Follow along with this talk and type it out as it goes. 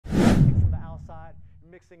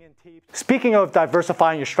Mixing in teeps. Speaking of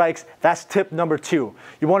diversifying your strikes, that's tip number 2.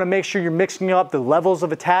 You want to make sure you're mixing up the levels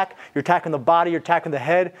of attack. You're attacking the body, you're attacking the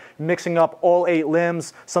head, you're mixing up all 8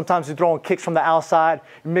 limbs. Sometimes you're throwing kicks from the outside,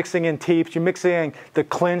 you're mixing in teeps, you're mixing in the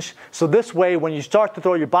clinch. So this way, when you start to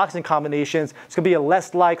throw your boxing combinations, it's going to be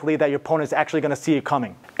less likely that your opponent's actually going to see it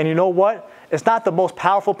coming. And you know what? It's not the most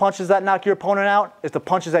powerful punches that knock your opponent out, it's the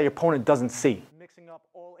punches that your opponent doesn't see. Mixing up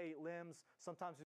all 8 limbs, sometimes